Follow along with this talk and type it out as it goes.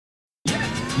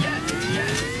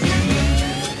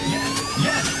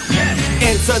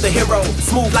to the hero,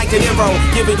 Smoove like De Niro,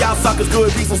 giving y'all suckers good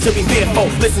reasons to be fearful.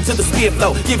 Listen to the spear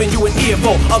flow, giving you an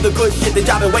earful of the good shit that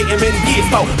y'all been waiting many years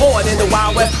for. Born in the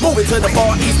Wild West, moving to the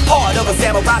far east, heart of a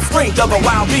samurai, strength of a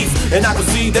wild beast. And I can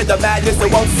see that the madness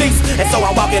it won't cease. And so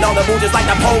I'm walking on the moon just like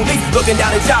the police, looking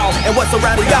down at y'all and what's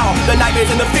surrounding y'all. The nightmares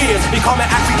and the fears becoming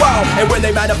actual. And when they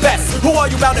manifest, who are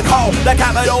you bound to call? The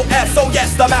capital S. So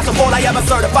yes, the masterful, I am a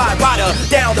certified rider.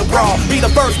 Down the brawl, be the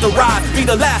first to ride, be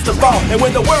the last to fall. And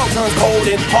when the world turns cold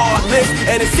and heartless,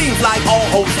 and it seems like all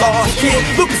hope's lost, kid,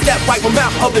 look a step right from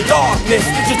out of the darkness,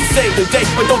 just to save the day.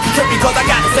 But don't you trip because I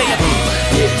gotta say it.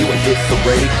 Yeah, you in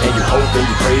disarray, and you hope and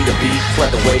you pray to be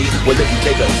swept away. Well, if you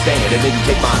take a stand and then you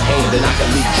take my hand, then I can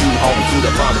lead you home to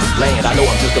the promised land. I know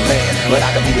I'm just a man, but I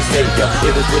can be the savior.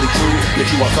 If it's really true that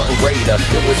you want something greater,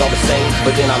 it was all the same,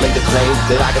 but then I lay the claim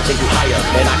that I can take you higher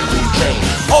and I can do change.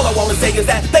 All I wanna say is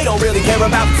that they don't really care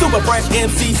about super fresh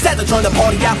MCs set to turn the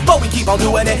party out, but we keep on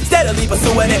doing it, steadily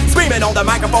pursuing it, screaming on the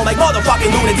microphone like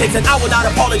motherfucking lunatics. And I will not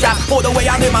apologize for the way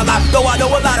I live my life, though I know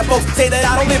a lot of folks say that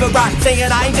I don't live it right,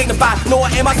 saying I ain't dignified, nor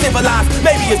am I civilized.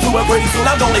 Maybe it's true, but pretty soon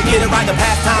I'm gonna get it right. The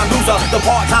pastime loser, the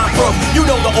part-time crook, you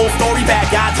know the old story, bad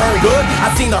guy turned good.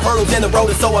 I've seen the hurdles in the road,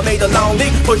 and so I made a long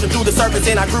leap, pushing through the surface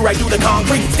and I grew right through the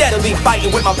concrete, steadily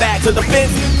fighting with my back to the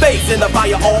fence, facing the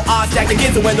fire, all odds stacked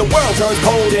against it. When the world turns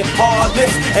cold and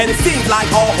heartless, and it seems like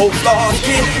all hope's lost,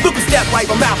 kid, look a step right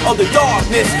from out of the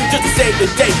darkness, just to save the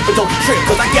day. But don't you trip,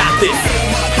 cause I got this.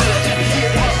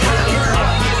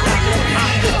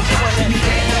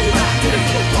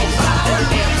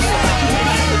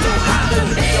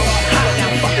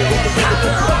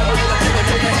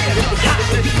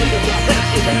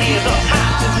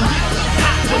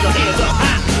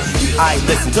 I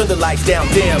listen to the lights down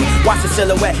dim, watch the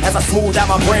silhouette as I smooth out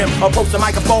my brim, approach the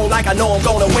microphone like I know I'm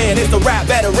gonna win. It's the rap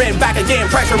veteran, back again,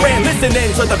 pressure in,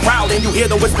 listening to the crowd and you hear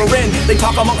the whispering. They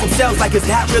talk amongst themselves like, is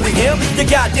that really him? You're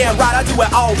goddamn right, I do it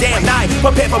all damn night.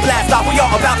 Prepare for blast off, we all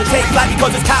about to take flight,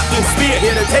 because it's Captain Spear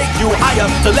here to take you higher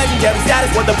to legendary status,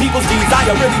 what the people's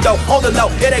desire. Really though, on the low,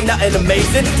 it ain't nothing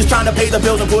amazing, just trying to pay the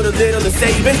bills and put a little in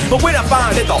saving. But when I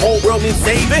find that the whole world needs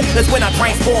saving, that's when I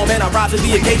transform and I rise to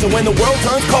the occasion. When the world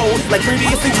turns cold, like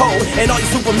previously told, and all you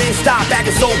supermen stop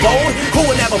acting so bold. Who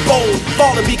will never bold,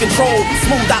 fall to be controlled,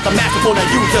 smooth out the masterful, now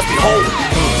you just behold.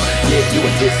 Yeah, you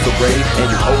in disarray, and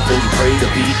you hope and you pray to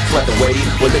be swept away.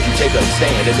 Well, if you take a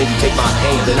stand and then you take my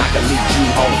hand, then I can lead you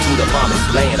home to the promised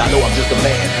land. I know I'm just a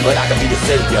man, but I can be the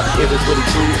savior. If it's really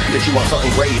true that you want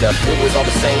something greater, it was all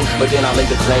the same, but then I lay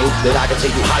the claim that I can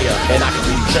take you higher and I can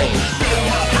do change.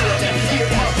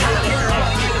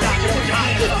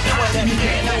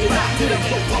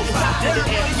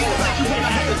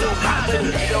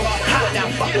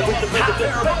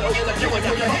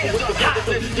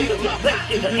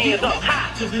 Hands up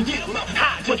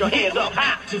high, put your hands up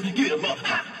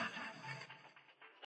high,